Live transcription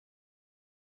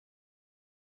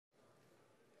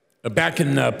Back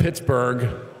in Pittsburgh,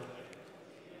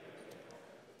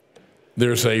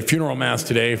 there's a funeral mass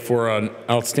today for an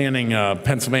outstanding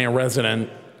Pennsylvania resident,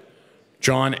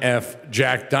 John F.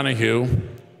 Jack Donahue.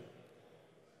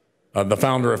 The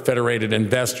founder of Federated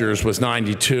Investors was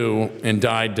 92 and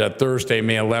died Thursday,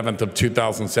 May 11th of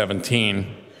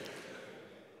 2017.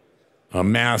 A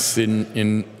mass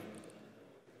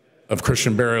of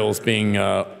Christian burials being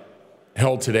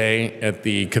held today at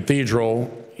the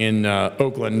cathedral in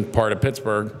Oakland, part of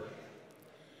Pittsburgh.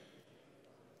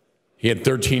 He had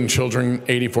 13 children,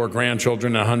 84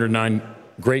 grandchildren, 109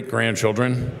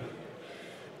 great-grandchildren.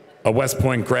 A West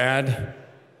Point grad.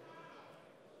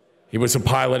 He was a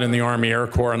pilot in the Army Air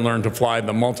Corps and learned to fly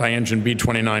the multi-engine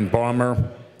B-29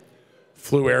 bomber.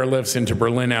 Flew airlifts into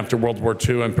Berlin after World War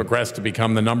II and progressed to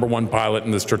become the #1 pilot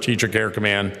in the Strategic Air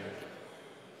Command.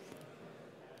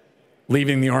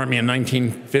 Leaving the Army in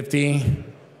 1950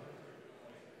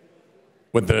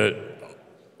 with the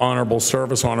honorable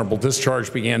service, honorable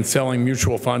discharge, began selling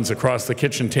mutual funds across the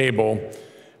kitchen table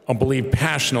and believed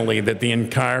passionately that the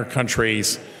entire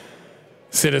country's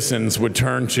citizens would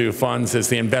turn to funds as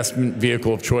the investment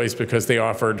vehicle of choice because they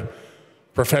offered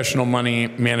professional money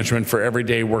management for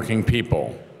everyday working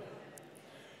people.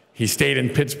 He stayed in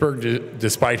Pittsburgh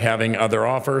despite having other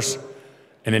offers,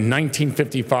 and in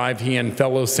 1955, he and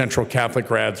fellow Central Catholic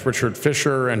grads Richard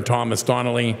Fisher and Thomas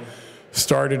Donahue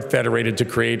started Federated to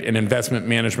create an investment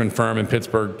management firm in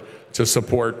Pittsburgh to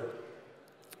support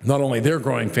not only their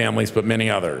growing families, but many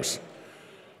others.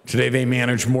 Today, they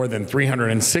manage more than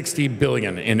 $360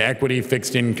 billion in equity,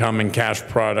 fixed income, and cash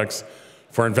products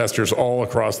for investors all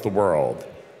across the world.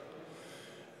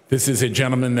 This is a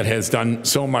gentleman that has done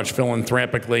so much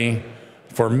philanthropically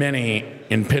for many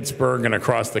in Pittsburgh and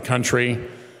across the country.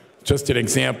 Just an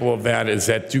example of that is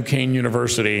at Duquesne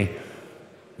University,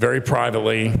 very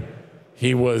privately,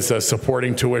 he was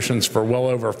supporting tuitions for well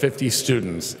over 50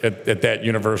 students at that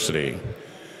university.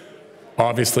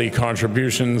 Obviously,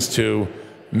 contributions to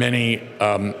many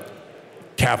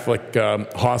Catholic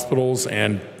hospitals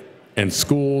and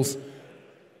schools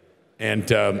and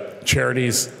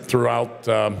charities throughout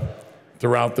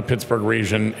the Pittsburgh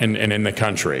region and in the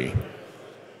country.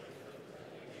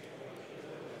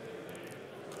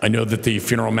 I know that the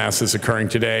funeral mass is occurring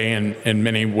today, and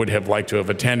many would have liked to have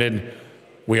attended.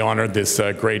 We honored this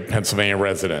great Pennsylvania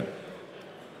resident.